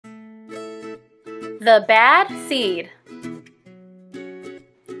The Bad Seed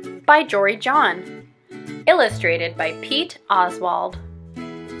by Jory John. Illustrated by Pete Oswald.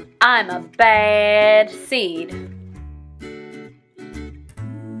 I'm a bad seed.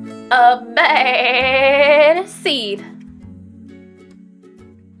 A bad seed.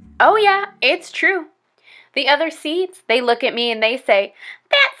 Oh yeah, it's true. The other seeds, they look at me and they say,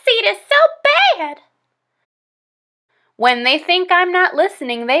 "That seed is so bad." When they think I'm not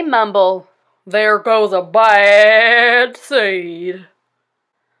listening, they mumble, "There goes a bad seed."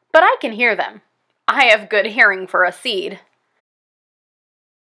 But I can hear them. I have good hearing for a seed.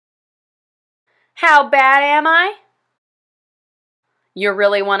 How bad am I? You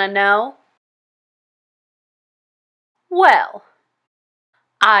really want to know? Well,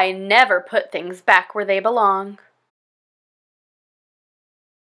 I never put things back where they belong.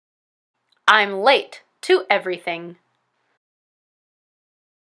 I'm late to everything.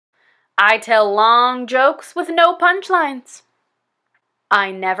 I tell long jokes with no punchlines. I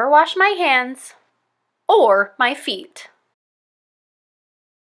never wash my hands or my feet.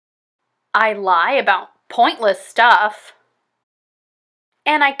 I lie about pointless stuff.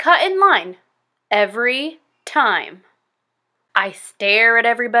 And I cut in line every time. I stare at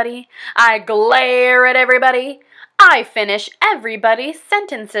everybody. I glare at everybody. I finish everybody's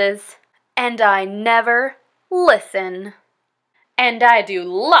sentences. And I never listen. And I do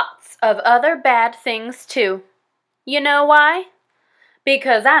lots of other bad things too. You know why?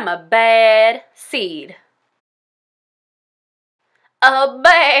 Because I'm a bad seed. A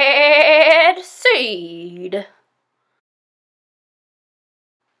bad seed.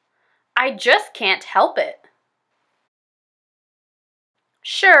 I just can't help it.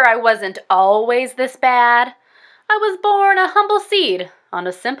 Sure, I wasn't always this bad. I was born a humble seed on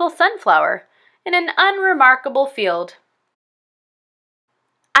a simple sunflower in an unremarkable field.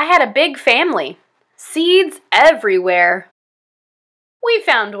 I had a big family, seeds everywhere. We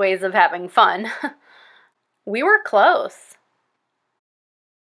found ways of having fun. We were close.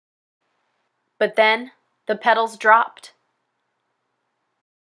 But then the petals dropped.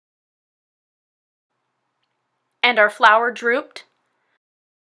 And our flower drooped.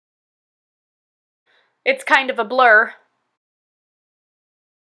 It's kind of a blur.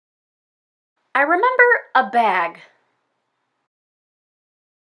 I remember a bag.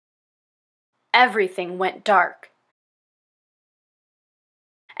 Everything went dark.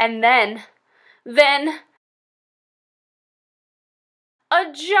 And then, a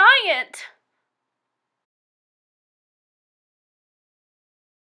giant!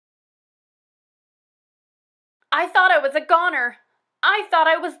 I thought I was a goner. I thought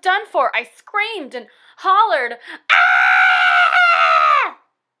I was done for. I screamed and hollered, "Ah!"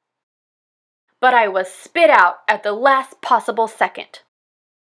 But I was spit out at the last possible second.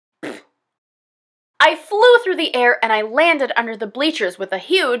 I flew through the air and I landed under the bleachers with a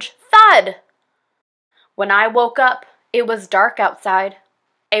huge thud. When I woke up, it was dark outside.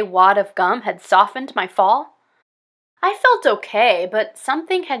 A wad of gum had softened my fall. I felt okay, but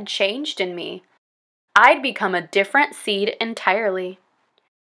something had changed in me. I'd become a different seed entirely.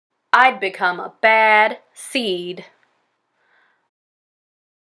 I'd become a bad seed.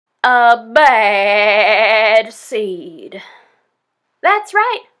 A bad seed. That's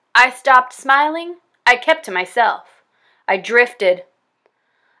right. I stopped smiling. I kept to myself. I drifted.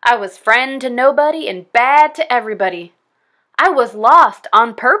 I was friend to nobody and bad to everybody. I was lost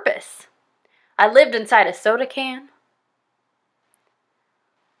on purpose. I lived inside a soda can.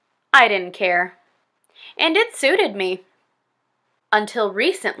 I didn't care. And it suited me. Until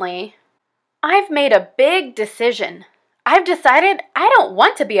recently, I've made a big decision. I've decided I don't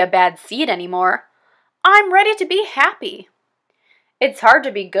want to be a bad seed anymore. I'm ready to be happy. It's hard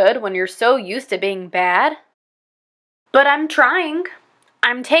to be good when you're so used to being bad. But I'm trying.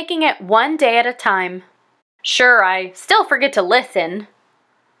 I'm taking it one day at a time. Sure, I still forget to listen.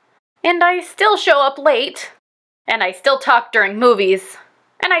 And I still show up late. And I still talk during movies.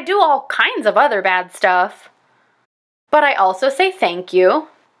 And I do all kinds of other bad stuff. But I also say thank you.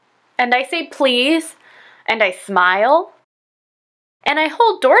 And I say please. And I smile. And I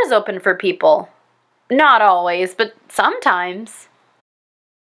hold doors open for people. Not always, but sometimes.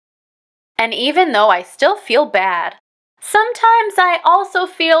 And even though I still feel bad, sometimes I also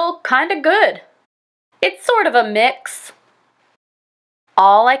feel kinda good. It's sort of a mix.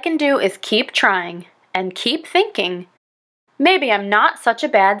 All I can do is keep trying and keep thinking. Maybe I'm not such a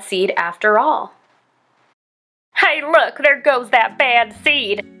bad seed after all. Hey, look, there goes that bad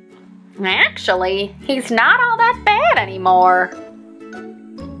seed. Actually, he's not all that bad anymore.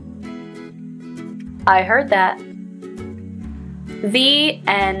 I heard that. The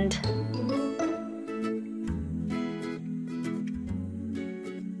end.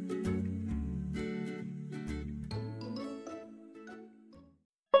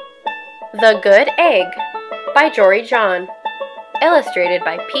 The Good Egg by Jory John. Illustrated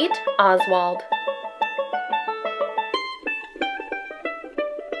by Pete Oswald.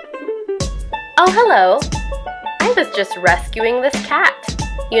 Oh, hello. I was just rescuing this cat.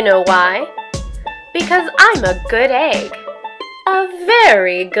 You know why? Because I'm a good egg. A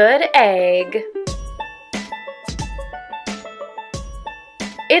very good egg.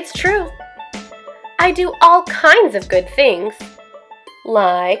 It's true. I do all kinds of good things.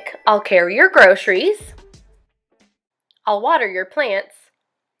 Like, I'll carry your groceries. I'll water your plants.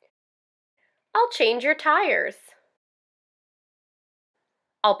 I'll change your tires.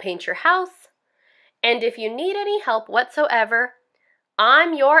 I'll paint your house. And if you need any help whatsoever,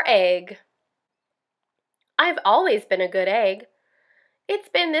 I'm your egg. I've always been a good egg. It's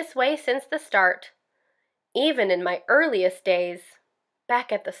been this way since the start, even in my earliest days,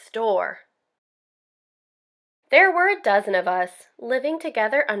 back at the store. There were a dozen of us living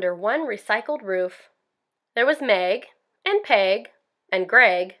together under one recycled roof. There was Meg, and Peg, and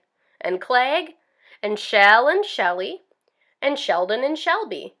Greg, and Clegg, and Shell and Shelly, and Sheldon and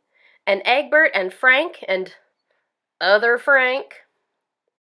Shelby, and Egbert and Frank, and other Frank.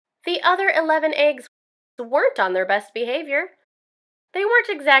 The other 11 eggs weren't on their best behavior. They weren't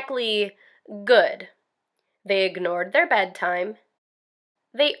exactly good. They ignored their bedtime.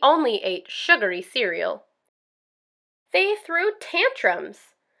 They only ate sugary cereal. They threw tantrums.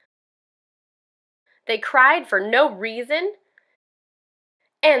 They cried for no reason.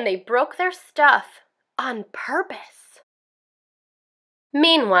 And they broke their stuff on purpose.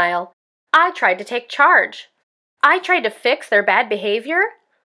 Meanwhile, I tried to take charge. I tried to fix their bad behavior.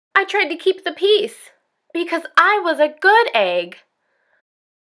 I tried to keep the peace because I was a good egg.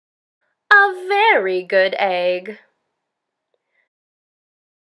 A very good egg.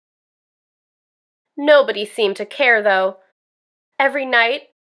 Nobody seemed to care, though. Every night,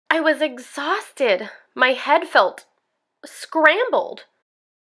 I was exhausted. My head felt scrambled.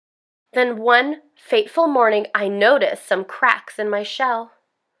 Then one fateful morning, I noticed some cracks in my shell.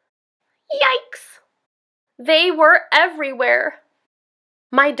 Yikes! They were everywhere.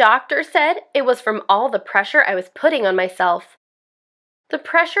 My doctor said it was from all the pressure I was putting on myself. The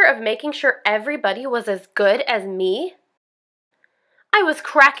pressure of making sure everybody was as good as me. I was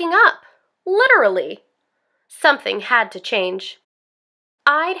cracking up. Literally. Something had to change.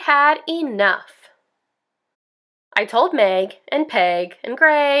 I'd had enough. I told Meg and Peg and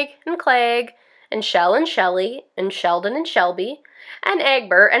Greg and Clegg and Shell and Shelly and Sheldon and Shelby and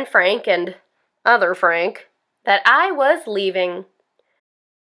Egbert and Frank and other Frank that I was leaving.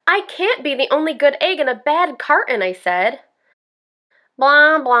 I can't be the only good egg in a bad carton, I said.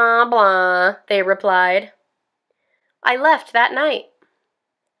 Blah, blah, blah, they replied. I left that night.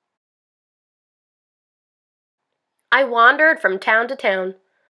 I wandered from town to town.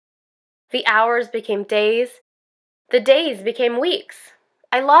 The hours became days. The days became weeks.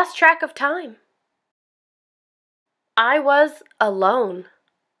 I lost track of time. I was alone.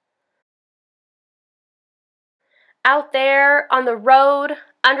 Out there on the road,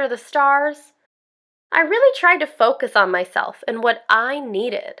 under the stars, I really tried to focus on myself and what I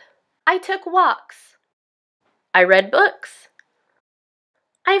needed. I took walks. I read books.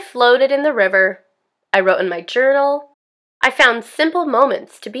 I floated in the river. I wrote in my journal. I found simple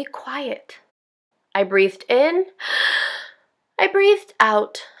moments to be quiet. I breathed in. I breathed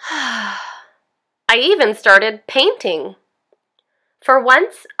out. I even started painting. For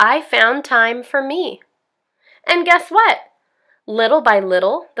once, I found time for me. And guess what? Little by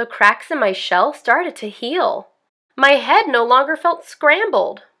little, the cracks in my shell started to heal. My head no longer felt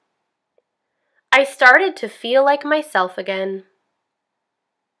scrambled. I started to feel like myself again.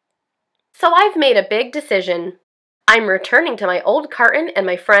 So I've made a big decision. I'm returning to my old carton and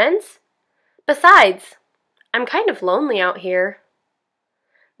my friends. Besides, I'm kind of lonely out here.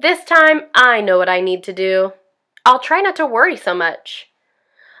 This time, I know what I need to do. I'll try not to worry so much.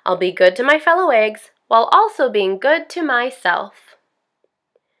 I'll be good to my fellow eggs while also being good to myself.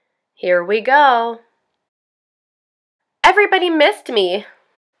 Here we go. Everybody missed me.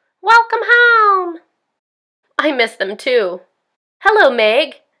 Welcome home. I miss them too. Hello,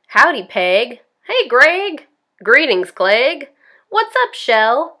 Meg. Howdy, Peg. Hey, Greg. Greetings, Clegg. What's up,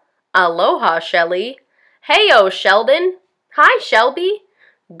 Shell? Aloha, Shelly. Hey-o, Sheldon. Hi, Shelby.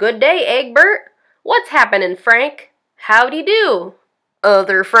 Good day, Egbert. What's happening, Frank? Howdy do,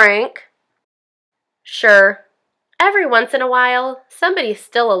 other Frank. Sure, every once in a while, somebody's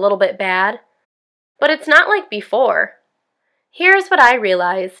still a little bit bad. But it's not like before. Here's what I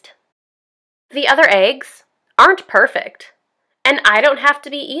realized. The other eggs aren't perfect, and I don't have to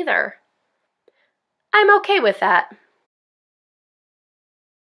be either. I'm okay with that.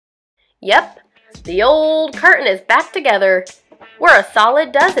 Yep, the old carton is back together. We're a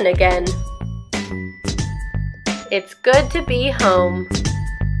solid dozen again. It's good to be home.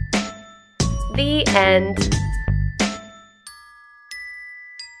 The end.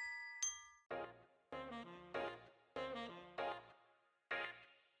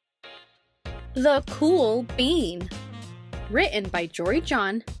 The Cool Bean. Written by Jory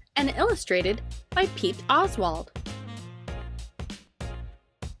John and illustrated by Pete Oswald.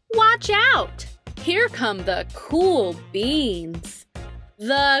 Watch out! Here come the cool beans.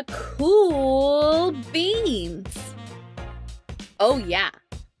 The cool beans. Oh yeah.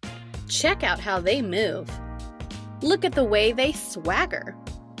 Check out how they move. Look at the way they swagger.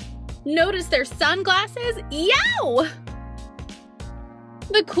 Notice their sunglasses? Yow!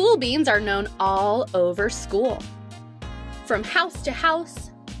 The cool beans are known all over school. From house to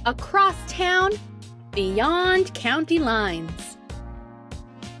house, across town, beyond county lines.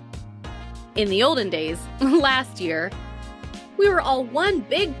 In the olden days, last year, we were all one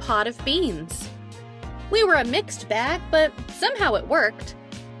big pot of beans. We were a mixed bag, but somehow it worked.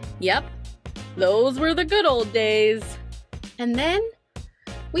 Yep, those were the good old days. And then,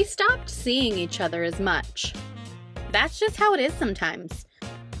 we stopped seeing each other as much. That's just how it is sometimes.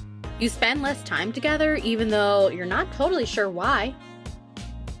 You spend less time together even though you're not totally sure why.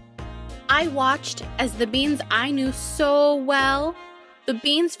 I watched as the beans I knew so well, the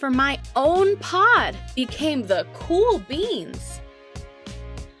beans from my own pod, became the cool beans.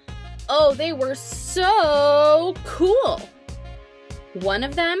 Oh, they were so cool. One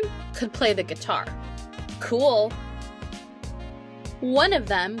of them could play the guitar. Cool. One of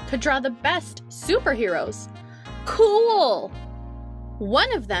them could draw the best superheroes. Cool.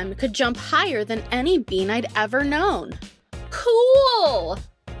 One of them could jump higher than any bean I'd ever known. Cool!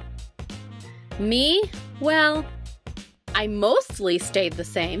 Me? Well, I mostly stayed the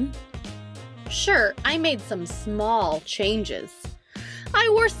same. Sure, I made some small changes. I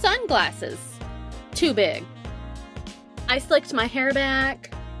wore sunglasses. Too big. I slicked my hair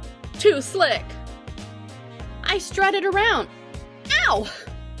back. Too slick. I strutted around. Ow!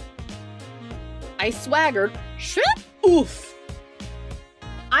 I swaggered. Shit! Oof!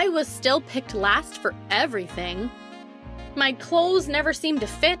 I was still picked last for everything. My clothes never seemed to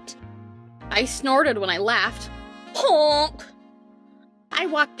fit. I snorted when I laughed. Honk! I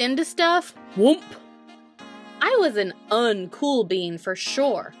walked into stuff. Whoomp! I was an uncool bean for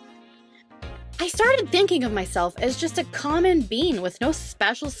sure. I started thinking of myself as just a common bean with no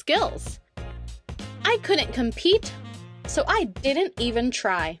special skills. I couldn't compete, so I didn't even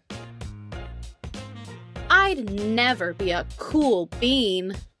try. I'd never be a cool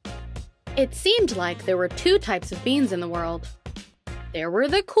bean. It seemed like there were two types of beans in the world. There were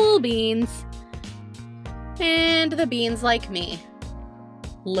the cool beans and the beans like me.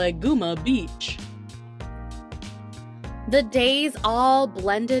 Laguna Beach. The days all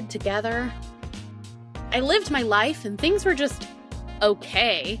blended together. I lived my life and things were just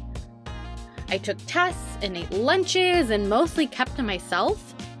okay. I took tests and ate lunches and mostly kept to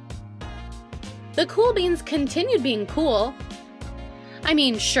myself. The cool beans continued being cool. I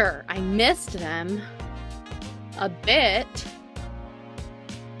mean, sure, I missed them a bit,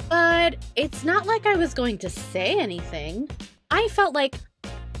 but it's not like I was going to say anything. I felt like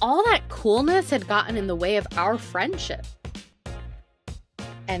all that coolness had gotten in the way of our friendship.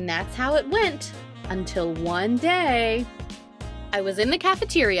 And that's how it went until one day. I was in the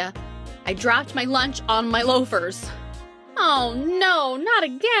cafeteria. I dropped my lunch on my loafers. Oh no, not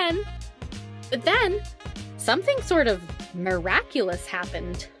again. But then, something sort of miraculous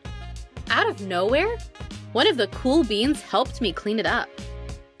happened. Out of nowhere, one of the cool beans helped me clean it up.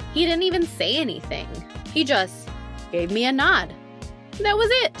 He didn't even say anything. He just gave me a nod. That was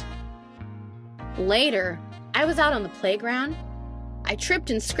it. Later, I was out on the playground. I tripped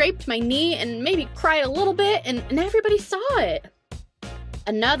and scraped my knee and maybe cried a little bit, and everybody saw it.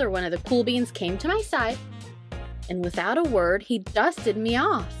 Another one of the cool beans came to my side, and without a word, he dusted me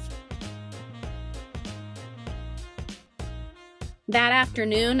off. That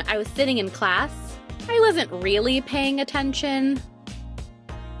afternoon, I was sitting in class. I wasn't really paying attention.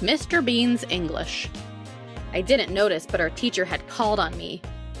 Mr. Bean's English. I didn't notice, but our teacher had called on me.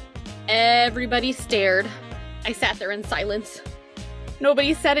 Everybody stared. I sat there in silence.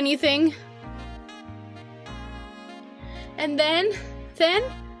 Nobody said anything. And then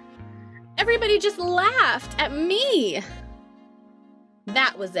everybody just laughed at me.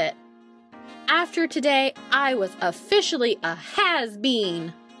 That was it. After today, I was officially a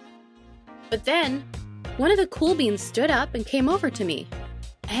has-been. But then, one of the cool beans stood up and came over to me.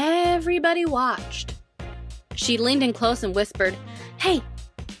 Everybody watched. She leaned in close and whispered, "Hey,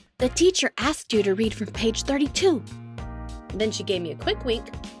 The teacher asked you to read from page 32. Then she gave me a quick wink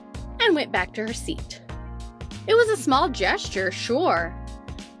and went back to her seat. It was a small gesture, sure,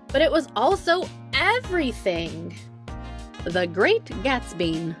 but it was also everything. The Great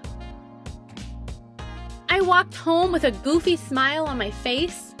Gatsby. I walked home with a goofy smile on my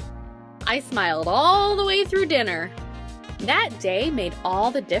face. I smiled all the way through dinner. That day made all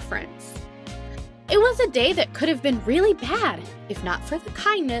the difference. It was a day that could have been really bad if not for the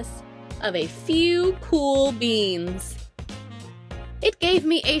kindness of a few cool beans. It gave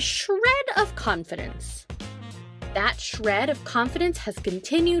me a shred of confidence. That shred of confidence has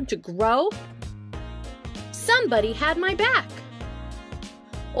continued to grow. Somebody had my back.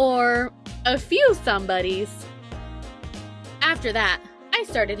 Or a few somebodies. After that, I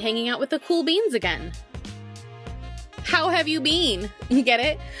started hanging out with the cool beans again. How have you been? Get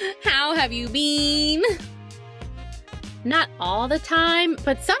it? How have you been? Not all the time,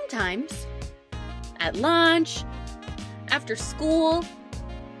 but sometimes. At lunch, after school,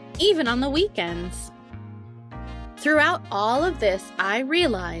 even on the weekends. Throughout all of this, I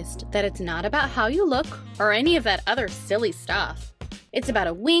realized that it's not about how you look or any of that other silly stuff. It's about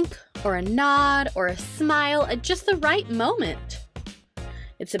a wink or a nod or a smile at just the right moment.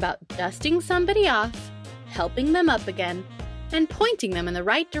 It's about dusting somebody off, helping them up again, and pointing them in the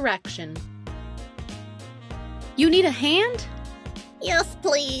right direction. You need a hand? Yes,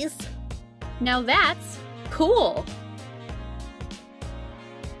 please. Now that's cool.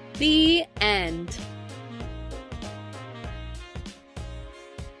 The end.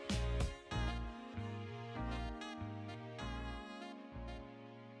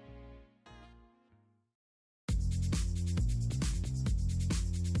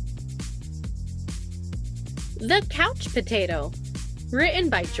 The Couch Potato, written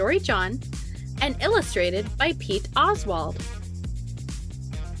by Jory John and illustrated by Pete Oswald.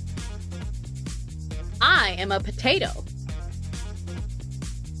 I am a potato.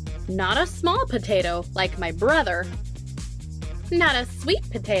 Not a small potato like my brother. Not a sweet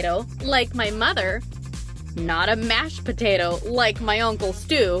potato like my mother. Not a mashed potato like my Uncle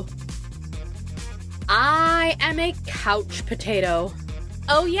Stu. I am a couch potato.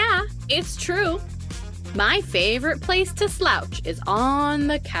 Oh yeah, it's true. My favorite place to slouch is on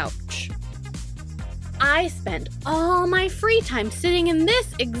the couch. I spend all my free time sitting in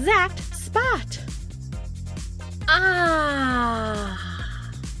this exact spot.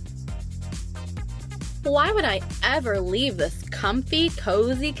 Why would I ever leave this comfy,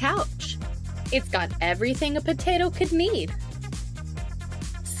 cozy couch? It's got everything a potato could need.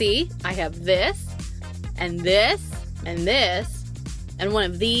 See, I have this, and this, and this, and one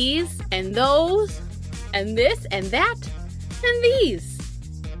of these, and those, and this, and that, and these.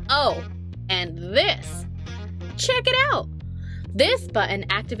 Oh, and this. Check it out. This button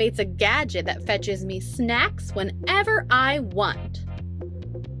activates a gadget that fetches me snacks whenever I want.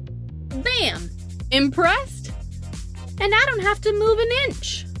 Bam! Impressed? And I don't have to move an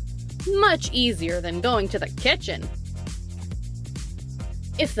inch. Much easier than going to the kitchen.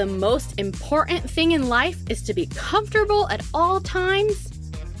 If the most important thing in life is to be comfortable at all times,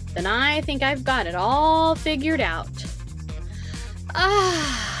 then I think I've got it all figured out.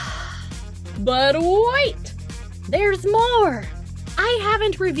 But wait! There's more! I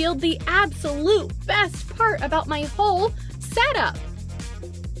haven't revealed the absolute best part about my whole setup.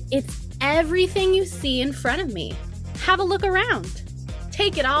 It's everything you see in front of me. Have a look around.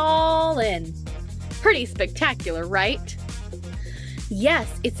 Take it all in. Pretty spectacular, right?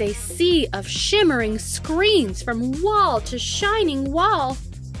 Yes, it's a sea of shimmering screens from wall to shining wall.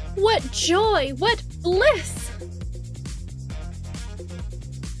 What joy, what bliss!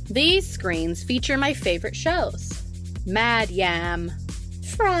 These screens feature my favorite shows. Mad Yam,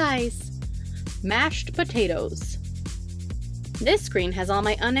 Fries, Mashed Potatoes. This screen has all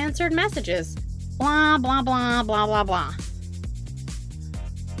my unanswered messages. Blah, blah, blah, blah, blah, blah.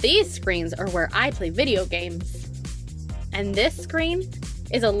 These screens are where I play video games. And this screen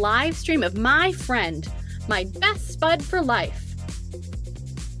is a live stream of my friend, my best bud for life.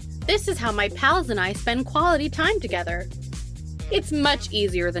 This is how my pals and I spend quality time together. It's much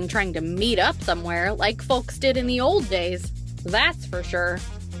easier than trying to meet up somewhere like folks did in the old days, that's for sure.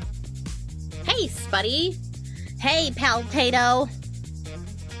 Hey, Spuddy. Hey, Paltato.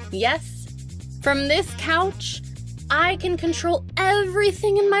 Yes, from this couch, I can control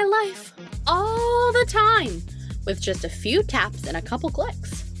everything in my life, all the time, with just a few taps and a couple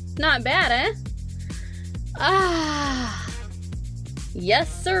clicks. Not bad, eh?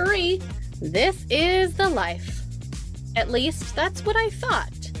 Yes, sirree. This is the life. At least, that's what I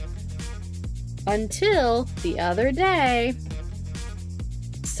thought. Until the other day.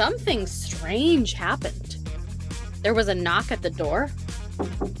 something strange happened. There was a knock at the door.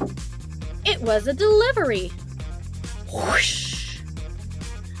 It was a delivery. Whoosh!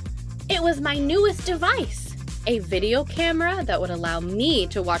 It was my newest device, a video camera that would allow me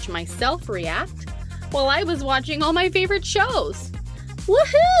to watch myself react while I was watching all my favorite shows.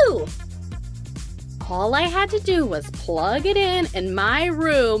 Woohoo! All I had to do was plug it in and my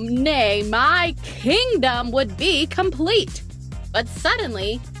room, nay, my kingdom would be complete. But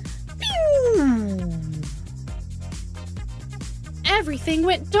suddenly, phew, everything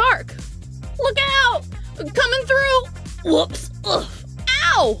went dark. Look out! Coming through! Whoops! Ugh.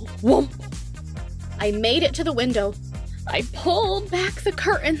 Ow! Whoomp! I made it to the window. I pulled back the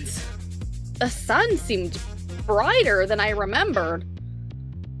curtains. The sun seemed brighter than I remembered.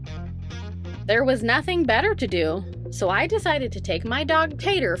 There was nothing better to do, so I decided to take my dog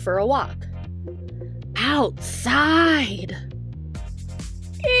Tater for a walk. Outside!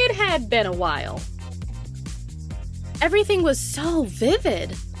 It had been a while. Everything was so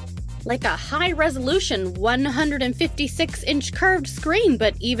vivid, like a high-resolution 156-inch curved screen,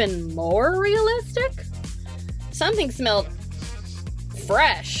 but even more realistic. Something smelled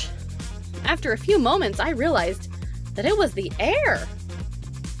fresh. After a few moments, I realized that it was the air.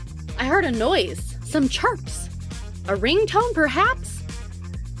 I heard a noise, some chirps, a ringtone perhaps?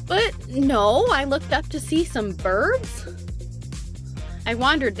 But no, I looked up to see some birds. I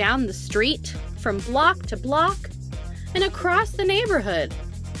wandered down the street, from block to block, and across the neighborhood.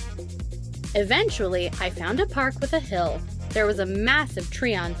 Eventually, I found a park with a hill. There was a massive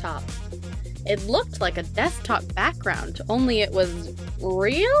tree on top. It looked like a desktop background, only it was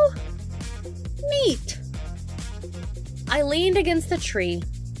real? Neat. I leaned against the tree.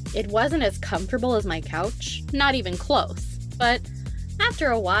 It wasn't as comfortable as my couch, not even close, but after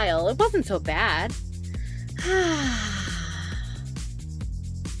a while, it wasn't so bad.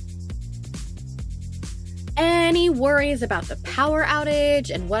 Any worries about the power outage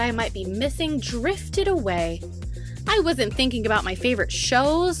and what I might be missing drifted away. I wasn't thinking about my favorite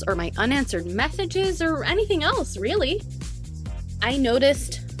shows or my unanswered messages or anything else, really. I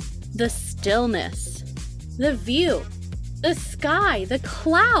noticed the stillness, the view, the sky, the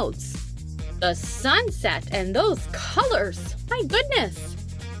clouds, the sunset, and those colors. My goodness.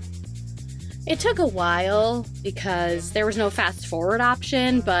 It took a while because there was no fast forward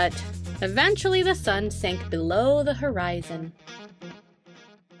option, but eventually the sun sank below the horizon.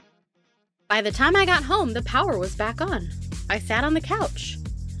 By the time I got home, the power was back on. I sat on the couch.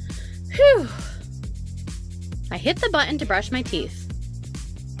 Whew. I hit the button to brush my teeth.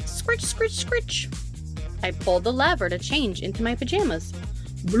 Scritch, scritch, scritch. I pulled the lever to change into my pajamas.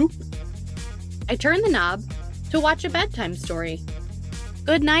 Bloop. I turned the knob to watch a bedtime story.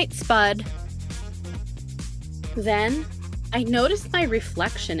 Good night, Spud. Then, I noticed my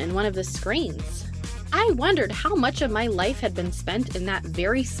reflection in one of the screens. I wondered how much of my life had been spent in that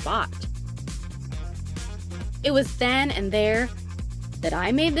very spot. It was then and there that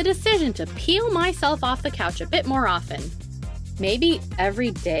I made the decision to peel myself off the couch a bit more often. Maybe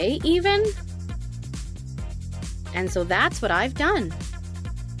every day, even? And so that's what I've done.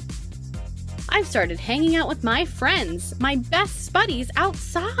 I've started hanging out with my friends, my best buddies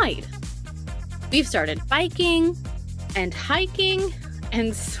outside. We've started biking and hiking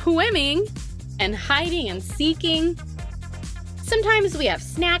and swimming and hiding and seeking. Sometimes we have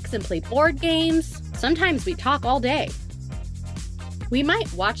snacks and play board games. Sometimes we talk all day. We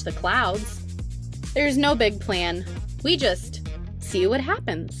might watch the clouds. There's no big plan. We just see what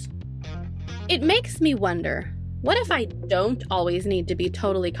happens. It makes me wonder, what if I don't always need to be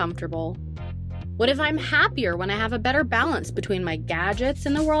totally comfortable? What if I'm happier when I have a better balance between my gadgets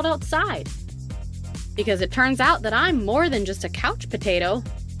and the world outside? Because it turns out that I'm more than just a couch potato.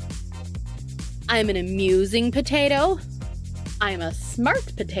 I'm an amusing potato. I'm a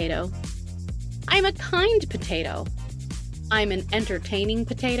smart potato. I'm a kind potato. I'm an entertaining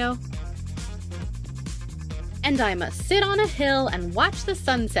potato. And I'm a sit on a hill and watch the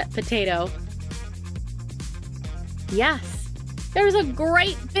sunset potato. Yes, there's a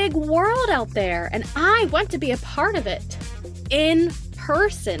great big world out there, and I want to be a part of it. In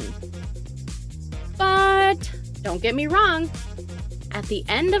person. But don't get me wrong. At the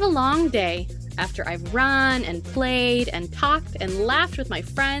end of a long day, after I've run and played and talked and laughed with my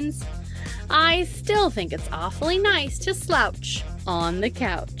friends, I still think it's awfully nice to slouch on the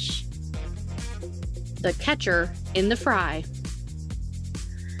couch. The catcher in the fry.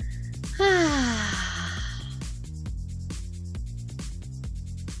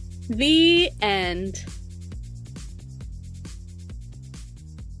 The end.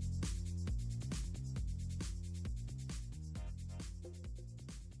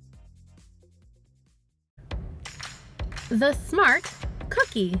 The Smart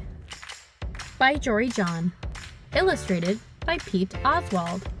Cookie by Jory John. Illustrated by Pete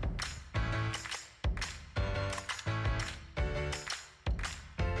Oswald.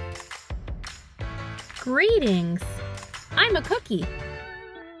 Greetings! I'm a cookie.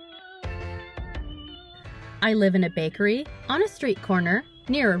 I live in a bakery on a street corner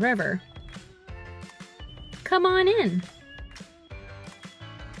near a river. Come on in.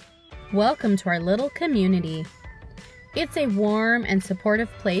 Welcome to our little community. It's a warm and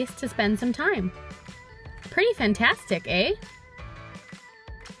supportive place to spend some time. Pretty fantastic, eh?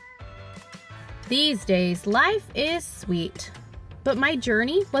 These days, life is sweet, but my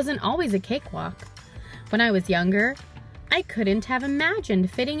journey wasn't always a cakewalk. When I was younger, I couldn't have imagined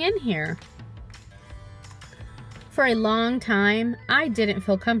fitting in here. For a long time, I didn't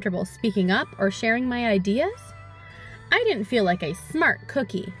feel comfortable speaking up or sharing my ideas. I didn't feel like a smart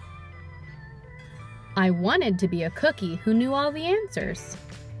cookie. I wanted to be a cookie who knew all the answers.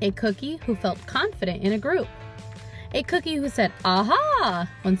 A cookie who felt confident in a group. A cookie who said, "Aha!"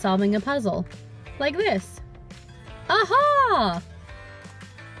 when solving a puzzle. Like this. Aha!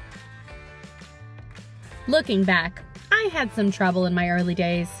 Looking back, I had some trouble in my early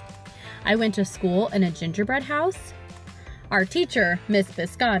days. I went to school in a gingerbread house. Our teacher, Miss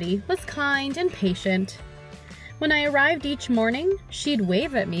Biscotti, was kind and patient. When I arrived each morning, she'd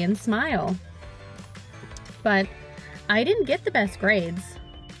wave at me and smile. But I didn't get the best grades.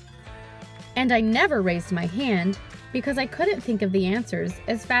 And I never raised my hand because I couldn't think of the answers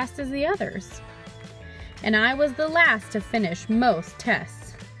as fast as the others. And I was the last to finish most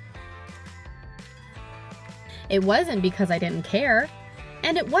tests. It wasn't because I didn't care,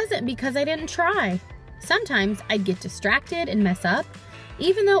 and it wasn't because I didn't try. Sometimes I'd get distracted and mess up,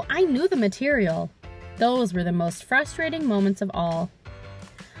 even though I knew the material. Those were the most frustrating moments of all.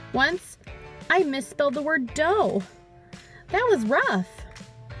 Once, I misspelled the word dough. That was rough.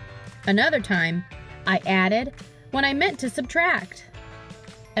 Another time, I added when I meant to subtract.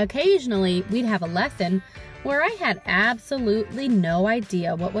 Occasionally, we'd have a lesson where I had absolutely no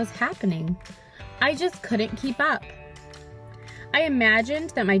idea what was happening. I just couldn't keep up. I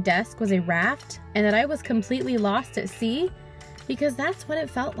imagined that my desk was a raft and that I was completely lost at sea because that's what it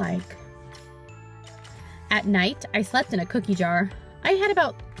felt like. At night, I slept in a cookie jar. I had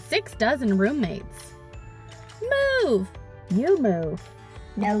about 6 dozen roommates. Move! You move.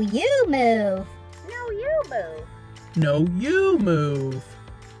 No, you move. No, you move. No, you move.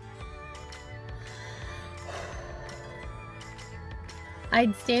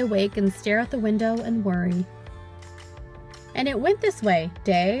 I'd stay awake and stare out the window and worry. And it went this way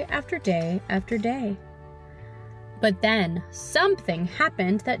day after day after day. But then something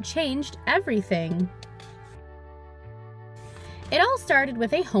happened that changed everything. It all started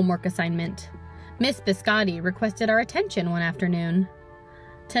with a homework assignment. Miss Biscotti requested our attention one afternoon.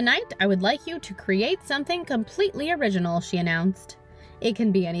 "Tonight, I would like you to create something completely original," she announced. "It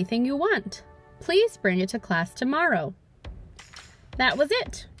can be anything you want. Please bring it to class tomorrow." That was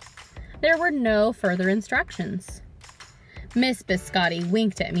it. There were no further instructions. Miss Biscotti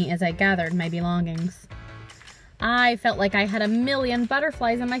winked at me as I gathered my belongings. I felt like I had a million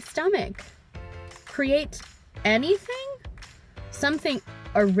butterflies in my stomach. Create anything? Something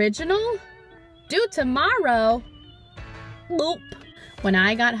original? Due tomorrow? Bloop. When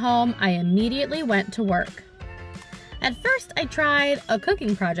I got home, I immediately went to work. At first, I tried a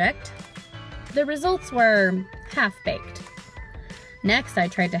cooking project. The results were half-baked. Next, I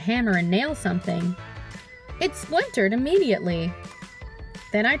tried to hammer and nail something. It splintered immediately.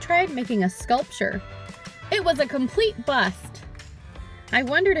 Then I tried making a sculpture. It was a complete bust. I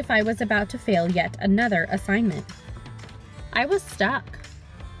wondered if I was about to fail yet another assignment. I was stuck.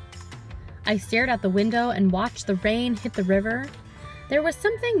 I stared out the window and watched the rain hit the river. There was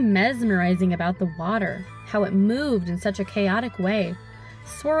something mesmerizing about the water, how it moved in such a chaotic way,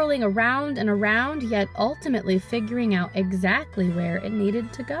 swirling around and around, yet ultimately figuring out exactly where it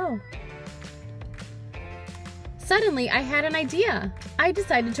needed to go. Suddenly, I had an idea. I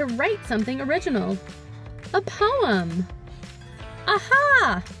decided to write something original. A poem.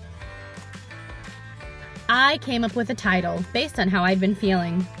 Aha! I came up with a title based on how I'd been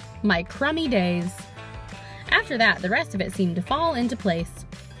feeling. My crummy days. After that, the rest of it seemed to fall into place.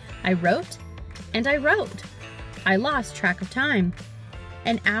 I wrote, and I wrote. I lost track of time.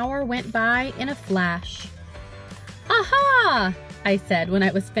 An hour went by in a flash. Aha! I said when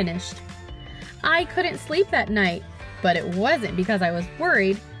I was finished. I couldn't sleep that night, but it wasn't because I was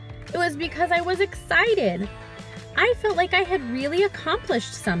worried. It was because I was excited. I felt like I had really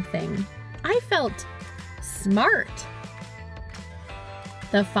accomplished something. I felt smart.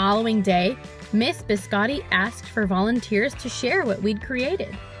 The following day, Miss Biscotti asked for volunteers to share what we'd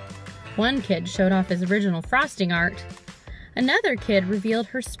created. One kid showed off his original frosting art. Another kid revealed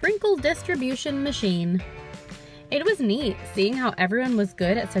her sprinkle distribution machine. It was neat seeing how everyone was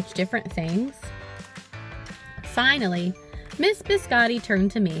good at such different things. Finally, Miss Biscotti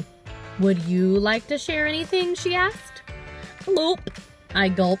turned to me. "Would you like to share anything?" she asked. "Bloop," I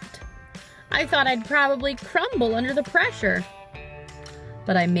gulped. I thought I'd probably crumble under the pressure.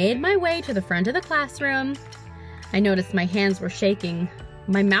 But I made my way to the front of the classroom. I noticed my hands were shaking.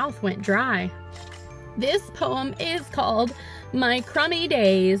 My mouth went dry. "This poem is called My Crummy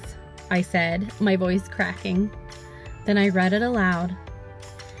Days," I said, my voice cracking. Then I read it aloud.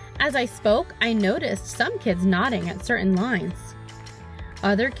 As I spoke, I noticed some kids nodding at certain lines.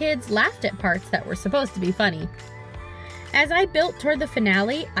 Other kids laughed at parts that were supposed to be funny. As I built toward the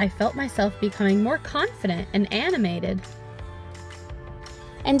finale, I felt myself becoming more confident and animated.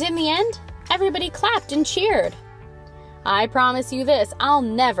 And in the end, everybody clapped and cheered. I promise you this, I'll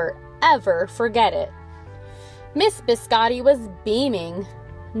never, ever forget it. Miss Biscotti was beaming.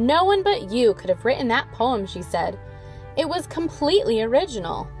 "No one but you could have written that poem," she said. "It was completely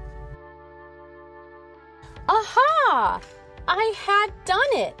original." Aha! I had done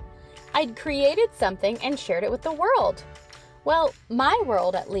it! I'd created something and shared it with the world. Well, my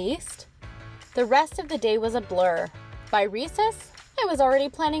world at least. The rest of the day was a blur. By recess, I was already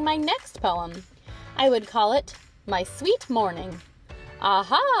planning my next poem. I would call it My Sweet Morning.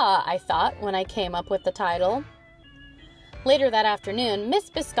 Aha, I thought when I came up with the title. Later that afternoon, Miss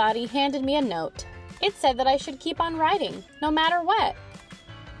Biscotti handed me a note. It said that I should keep on writing, no matter what.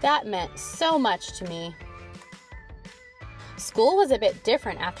 That meant so much to me. School was a bit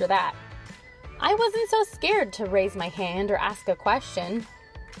different after that. I wasn't so scared to raise my hand or ask a question,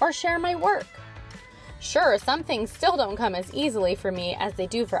 or share my work. Sure, some things still don't come as easily for me as they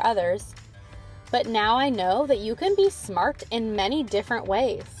do for others. But now I know that you can be smart in many different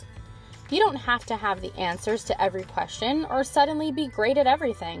ways. You don't have to have the answers to every question or suddenly be great at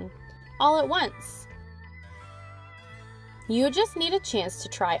everything, all at once. You just need a chance to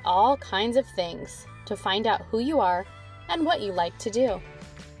try all kinds of things to find out who you are and what you like to do.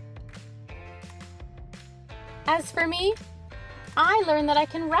 As for me, I learned that I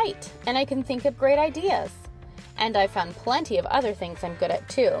can write and I can think of great ideas. And I found plenty of other things I'm good at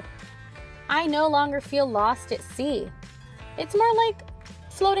too. I no longer feel lost at sea. It's more like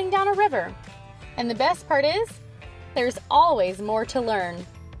floating down a river. And the best part is, there's always more to learn.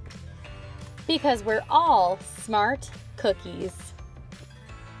 Because we're all smart cookies.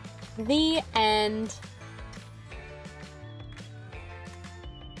 The end.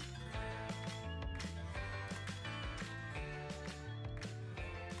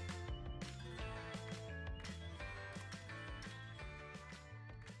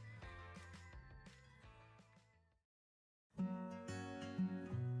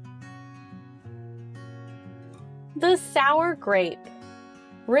 The Sour Grape,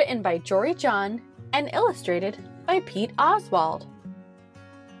 written by Jory John and illustrated by Pete Oswald.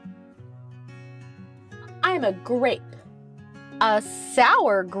 I'm a grape. A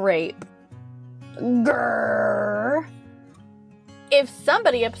sour grape. Grrr. If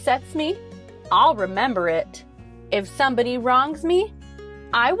somebody upsets me, I'll remember it. If somebody wrongs me,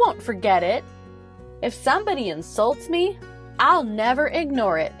 I won't forget it. If somebody insults me, I'll never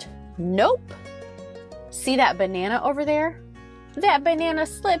ignore it. Nope. See that banana over there? That banana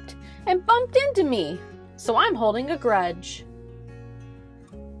slipped and bumped into me, so I'm holding a grudge.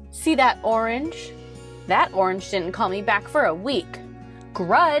 See that orange? That orange didn't call me back for a week.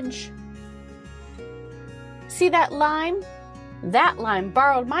 Grudge. See that lime? That lime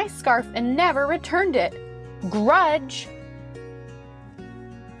borrowed my scarf and never returned it. Grudge.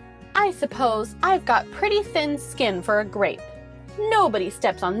 I suppose I've got pretty thin skin for a grape. Nobody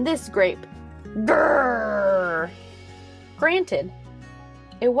steps on this grape. Grrr. Granted,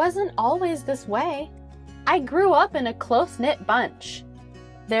 it wasn't always this way. I grew up in a close-knit bunch.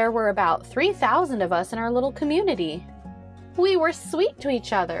 There were about 3,000 of us in our little community. We were sweet to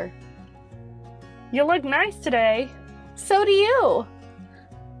each other. You look nice today. So do you.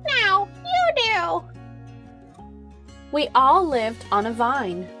 Now you do. We all lived on a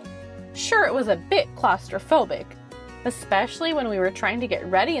vine. Sure, it was a bit claustrophobic, especially when we were trying to get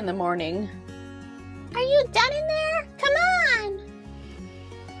ready in the morning. Are you done in there? Come on.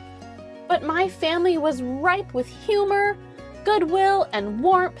 But my family was ripe with humor, goodwill, and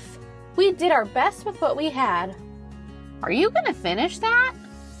warmth. We did our best with what we had. Are you gonna finish that?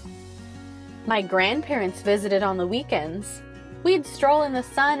 My grandparents visited on the weekends. We'd stroll in the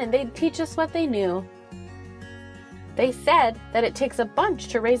sun and they'd teach us what they knew. They said that it takes a bunch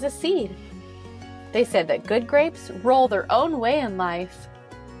to raise a seed. They said that good grapes roll their own way in life.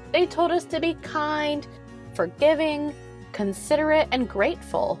 They told us to be kind, forgiving, considerate, and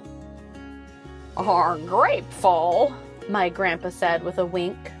grateful. Grateful, my grandpa said with a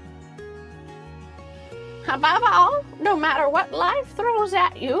wink. Above all, no matter what life throws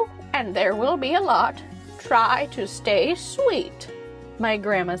at you, and there will be a lot, try to stay sweet, my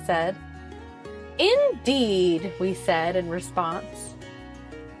grandma said. Indeed, we said in response.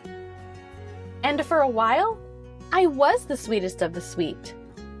 And for a while, I was the sweetest of the sweet.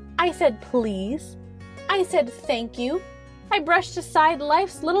 I said please. I said thank you. I brushed aside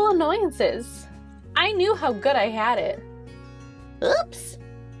life's little annoyances. I knew how good I had it. Oops!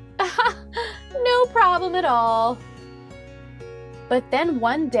 No problem at all. But then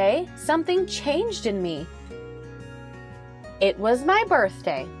one day, something changed in me. It was my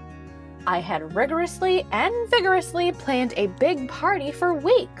birthday. I had rigorously and vigorously planned a big party for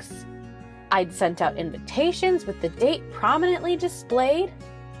weeks. I'd sent out invitations with the date prominently displayed.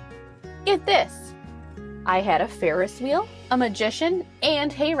 Get this, I had a Ferris wheel, a magician,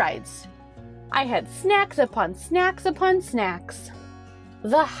 and hayrides. I had snacks upon snacks upon snacks.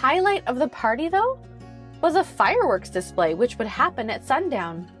 The highlight of the party, though, was a fireworks display which would happen at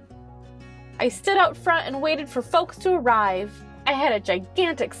sundown. I stood out front and waited for folks to arrive. I had a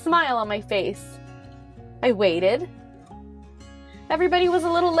gigantic smile on my face. I waited. Everybody was a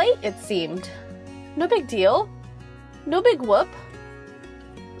little late, it seemed. No big deal. No big whoop.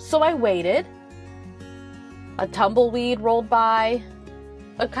 So I waited. A tumbleweed rolled by.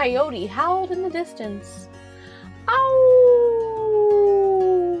 A coyote howled in the distance. Ow!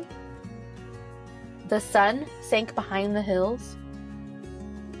 The sun sank behind the hills.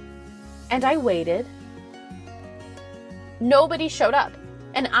 And I waited. Nobody showed up.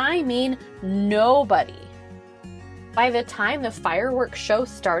 And I mean nobody. By the time the fireworks show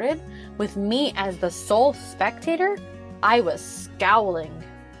started, with me as the sole spectator, I was scowling.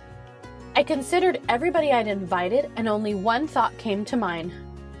 I considered everybody I'd invited, and only one thought came to mind.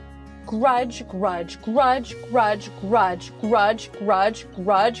 Grudge, grudge, grudge, grudge, grudge, grudge, grudge,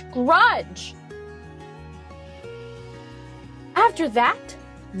 grudge, grudge. After that,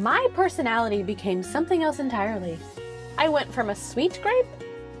 my personality became something else entirely. I went from a sweet grape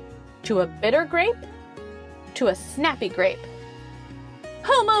to a bitter grape to a snappy grape.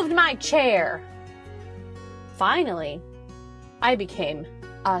 Who moved my chair? Finally, I became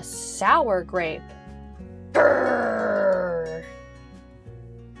a sour grape. Grrr.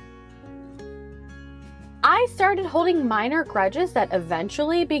 I started holding minor grudges that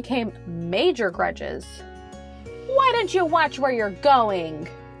eventually became major grudges. Why don't you watch where you're going?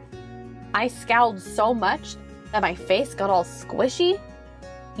 I scowled so much that my face got all squishy.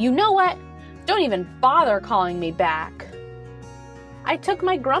 You know what? Don't even bother calling me back. I took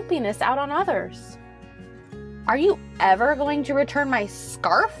my grumpiness out on others. Are you ever going to return my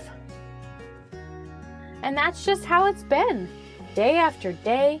scarf? And that's just how it's been. Day after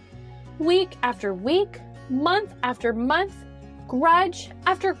day, week after week, month after month, grudge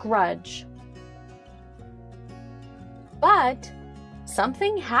after grudge. But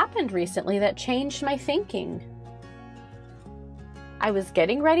something happened recently that changed my thinking. I was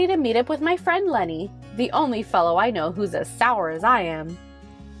getting ready to meet up with my friend Lenny, the only fellow I know who's as sour as I am.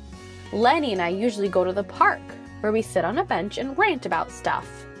 Lenny and I usually go to the park, where we sit on a bench and rant about stuff.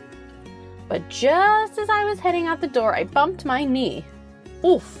 But just as I was heading out the door, I bumped my knee.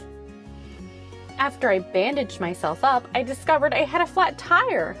 Oof! After I bandaged myself up, I discovered I had a flat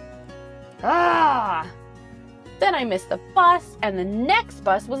tire. Ah! Then I missed the bus, and the next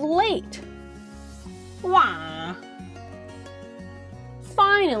bus was late. Wah!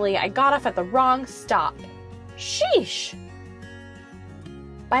 Finally, I got off at the wrong stop. Sheesh!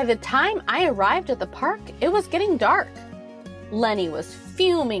 By the time I arrived at the park, it was getting dark. Lenny was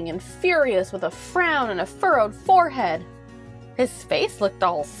fuming and furious with a frown and a furrowed forehead. His face looked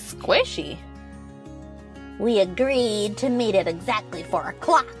all squishy. We agreed to meet at exactly 4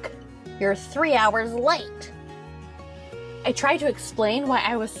 o'clock. You're 3 hours late. I tried to explain why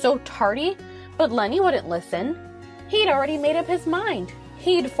I was so tardy, but Lenny wouldn't listen. He'd already made up his mind.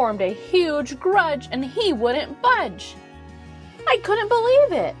 He'd formed a huge grudge and he wouldn't budge. I couldn't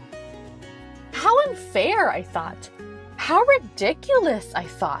believe it. How unfair, I thought. How ridiculous, I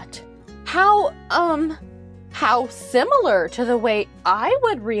thought. How similar to the way I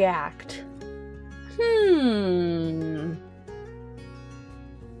would react.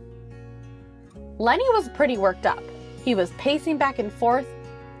 Lenny was pretty worked up. He was pacing back and forth,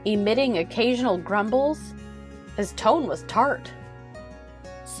 emitting occasional grumbles. His tone was tart.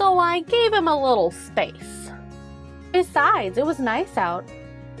 So I gave him a little space. Besides, it was nice out.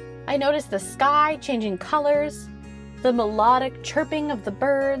 I noticed the sky changing colors, the melodic chirping of the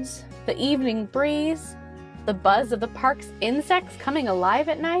birds, the evening breeze, the buzz of the park's insects coming alive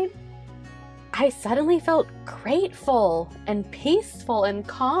at night. I suddenly felt grateful and peaceful and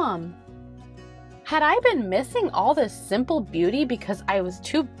calm. Had I been missing all this simple beauty because I was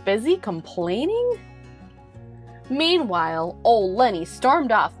too busy complaining? Meanwhile, old Lenny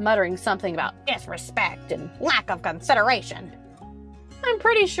stormed off muttering something about disrespect and lack of consideration. I'm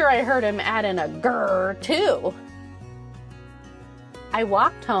pretty sure I heard him add in a grrr too. I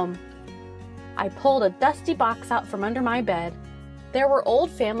walked home. I pulled a dusty box out from under my bed. There were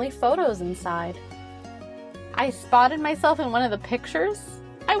old family photos inside. I spotted myself in one of the pictures.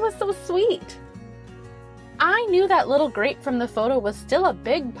 I was so sweet. I knew that little grape from the photo was still a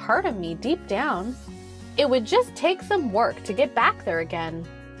big part of me deep down. It would just take some work to get back there again.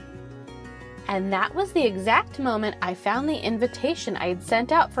 And that was the exact moment I found the invitation I had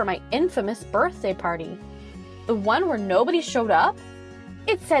sent out for my infamous birthday party. The one where nobody showed up?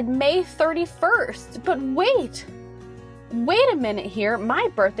 It said May 31st, but wait a minute here, my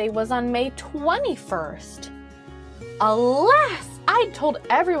birthday was on May 21st. Alas, I'd told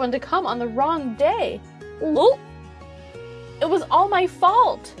everyone to come on the wrong day. Ooh, it was all my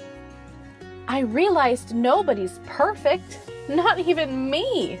fault. I realized nobody's perfect, not even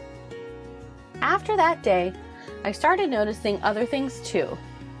me. After that day, I started noticing other things too.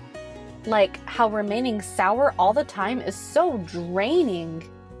 Like how remaining sour all the time is so draining.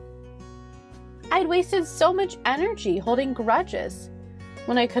 I'd wasted so much energy holding grudges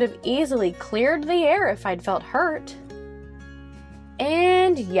when I could have easily cleared the air if I'd felt hurt.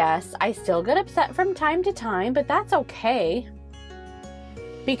 And yes, I still get upset from time to time, but that's okay.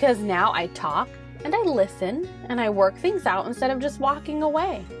 Because now I talk and I listen and I work things out instead of just walking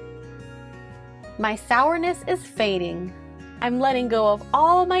away. My sourness is fading. I'm letting go of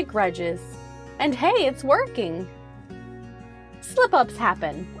all my grudges. And hey, it's working. Slip-ups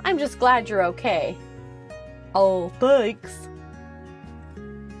happen. I'm just glad you're okay. Oh, thanks.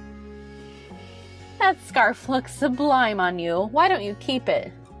 That scarf looks sublime on you. Why don't you keep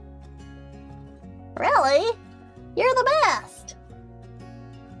it? Really? You're the best.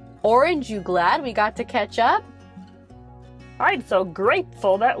 Orange, you glad we got to catch up? I'm so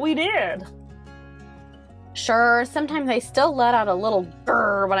grateful that we did. Sure, sometimes I still let out a little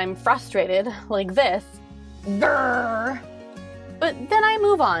grrr when I'm frustrated, like this. Grrr. But then I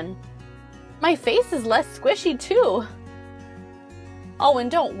move on. My face is less squishy too. Oh, and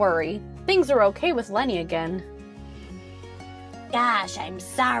don't worry, things are okay with Lenny again. Gosh, I'm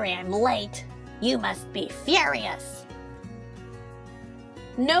sorry I'm late. You must be furious.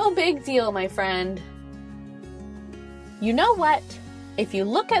 No big deal, my friend. You know what? If you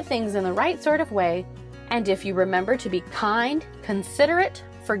look at things in the right sort of way, and if you remember to be kind, considerate,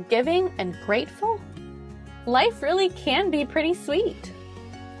 forgiving, and grateful, life really can be pretty sweet.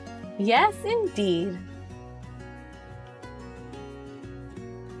 Yes, indeed.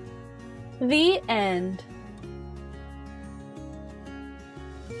 The end.